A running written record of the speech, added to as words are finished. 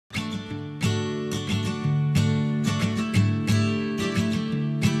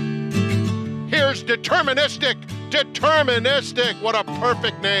is Deterministic. Deterministic, what a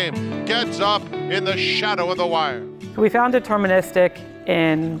perfect name. Gets up in the shadow of the wire. We found Deterministic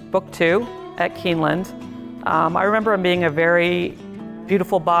in book 2 at Keeneland. I remember him being a very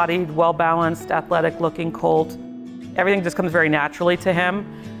beautiful bodied, well-balanced, athletic-looking colt. Everything just comes very naturally to him.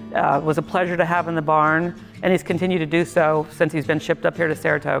 It was a pleasure to have in the barn, and he's continued to do so since he's been shipped up here to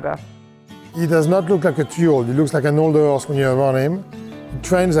Saratoga. He does not look like a 2-year-old. He looks like an older horse when you're around him. He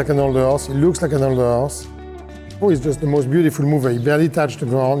trains like an older horse. He looks like an older horse. Oh, he's just the most beautiful mover. He barely touched the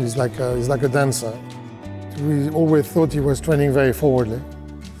ground. He's like a dancer. We always thought he was training very forwardly.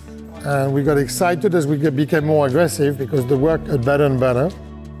 And we got excited as we became more aggressive because the work got better and better.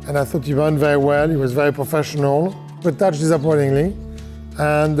 And I thought he ran very well. He was very professional, but touched disappointingly.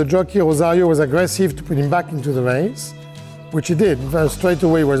 And the jockey, Rosario, was aggressive to put him back into the race, which he did. Straight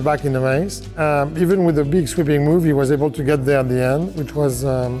away, he was back in the race. Even with a big sweeping move, he was able to get there at the end, which was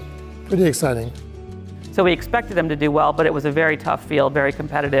pretty exciting. So we expected him to do well, but it was a very tough field, very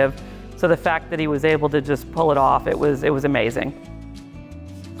competitive. So the fact that he was able to just pull it off, it was amazing.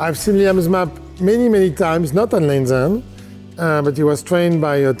 I've seen Liam's map many, many times, not on Lane's End, but he was trained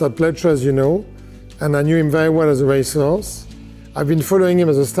by Todd Pletcher, as you know, and I knew him very well as a racehorse. I've been following him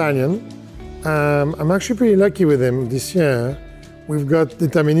as a stallion. I'm actually pretty lucky with him this year. We've got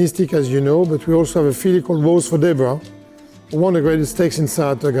Deterministic, as you know, but we also have a filly called Rose for Deborah, who won the greatest stakes in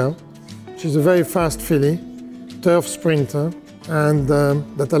Saratoga. She's a very fast filly, turf sprinter, and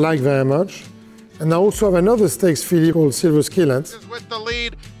that I like very much. And I also have another stakes filly called Silver Skillet. With the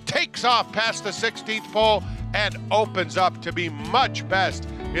lead, takes off past the 16th pole and opens up to be much best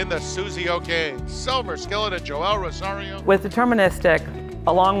in the Susie O'Kane. Silver Skillet and Joel Rosario. With Deterministic,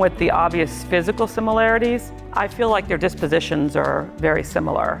 along with the obvious physical similarities, I feel like their dispositions are very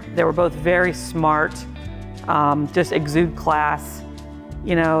similar. They were both very smart, just exude class.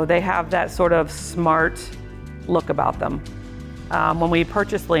 You know, they have that sort of smart look about them. When we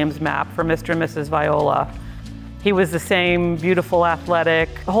purchased Liam's map for Mr. and Mrs. Viola, he was the same beautiful, athletic,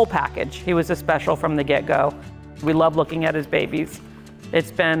 the whole package. He was a special from the get-go. We love looking at his babies.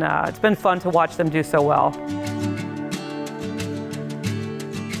 It's been fun to watch them do so well.